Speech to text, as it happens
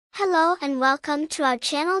Hello and welcome to our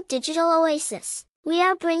channel DigitalOasis. We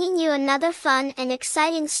are bringing you another fun and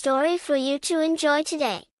exciting story for you to enjoy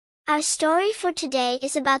today. Our story for today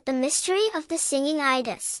is about the mystery of the singing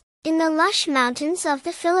Aetas. In the lush mountains of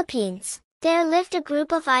the Philippines, there lived a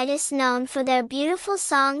group of Aetas known for their beautiful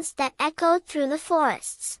songs that echoed through the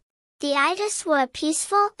forests. The Aetas were a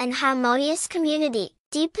peaceful and harmonious community,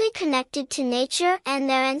 deeply connected to nature and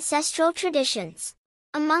their ancestral traditions.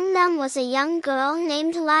 Among them was a young girl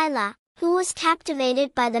named Lila, who was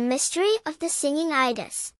captivated by the mystery of the singing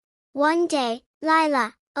Aetas. One day,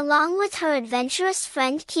 Lila, along with her adventurous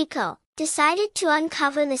friend Kiko, decided to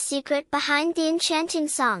uncover the secret behind the enchanting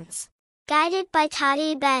songs. Guided by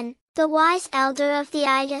Tati Ben, the wise elder of the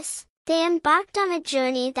Aetas, they embarked on a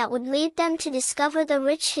journey that would lead them to discover the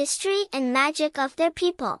rich history and magic of their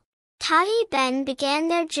people. Tati Ben began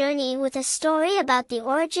their journey with a story about the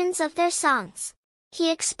origins of their songs. He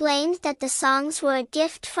explained that the songs were a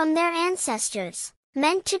gift from their ancestors,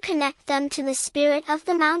 meant to connect them to the spirit of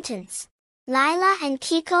the mountains. Lila and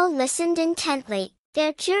Kiko listened intently,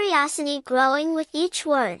 their curiosity growing with each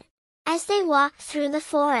word. As they walked through the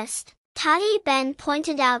forest, Tati Ben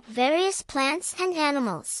pointed out various plants and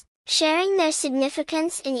animals, sharing their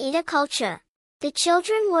significance in Aeta culture. The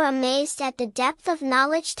children were amazed at the depth of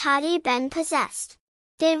knowledge Tati Ben possessed.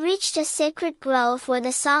 They reached a sacred grove where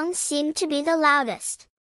the songs seemed to be the loudest.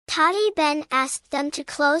 Tati Ben asked them to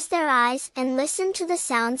close their eyes and listen to the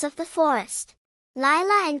sounds of the forest.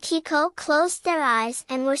 Lila and Kiko closed their eyes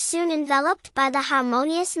and were soon enveloped by the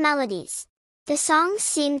harmonious melodies. The songs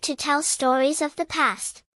seemed to tell stories of the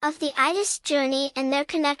past, of the Aetas journey and their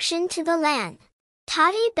connection to the land.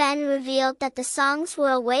 Tati Ben revealed that the songs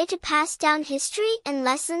were a way to pass down history and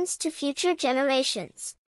lessons to future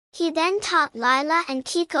generations. He then taught Lila and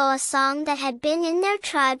Kiko a song that had been in their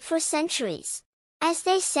tribe for centuries. As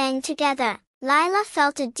they sang together, Lila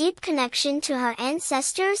felt a deep connection to her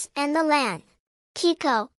ancestors and the land.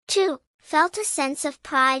 Kiko, too, felt a sense of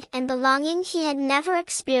pride and belonging he had never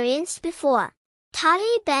experienced before.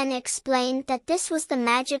 Tati Ben explained that this was the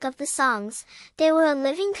magic of the songs. They were a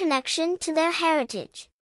living connection to their heritage.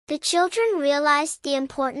 The children realized the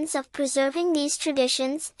importance of preserving these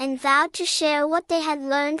traditions and vowed to share what they had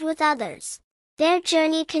learned with others. Their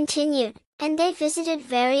journey continued, and they visited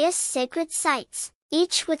various sacred sites,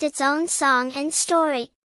 each with its own song and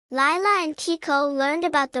story. Lila and Kiko learned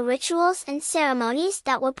about the rituals and ceremonies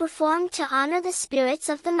that were performed to honor the spirits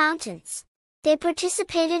of the mountains. They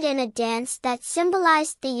participated in a dance that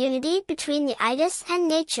symbolized the unity between the Aetas and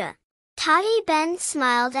nature. Tati Ben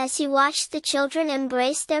smiled as he watched the children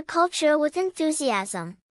embrace their culture with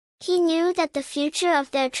enthusiasm. He knew that the future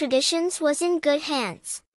of their traditions was in good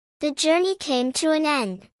hands. The journey came to an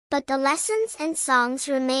end, but the lessons and songs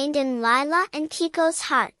remained in Lila and Kiko's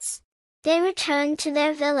hearts. They returned to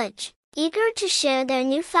their village, eager to share their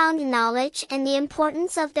newfound knowledge and the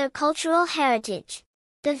importance of their cultural heritage.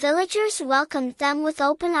 The villagers welcomed them with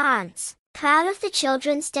open arms, proud of the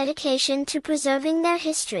children's dedication to preserving their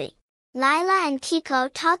history. Lila and Kiko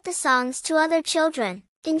taught the songs to other children,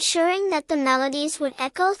 ensuring that the melodies would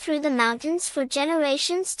echo through the mountains for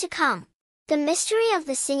generations to come. The mystery of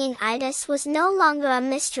the singing Aetas was no longer a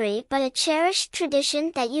mystery but a cherished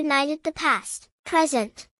tradition that united the past,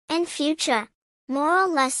 present, and future.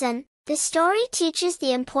 Moral lesson: the story teaches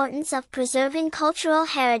the importance of preserving cultural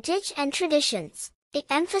heritage and traditions. It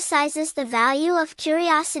emphasizes the value of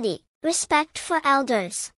curiosity, respect for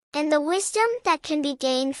elders, and the wisdom that can be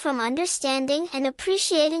gained from understanding and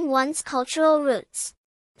appreciating one's cultural roots.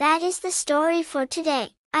 That is the story for today.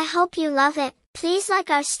 I hope you love it. Please like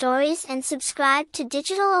our stories and subscribe to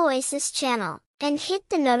DigitalOasis channel, and hit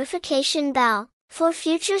the notification bell for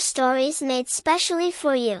future stories made specially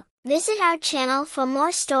for you. Visit our channel for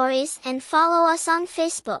more stories and follow us on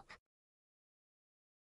Facebook.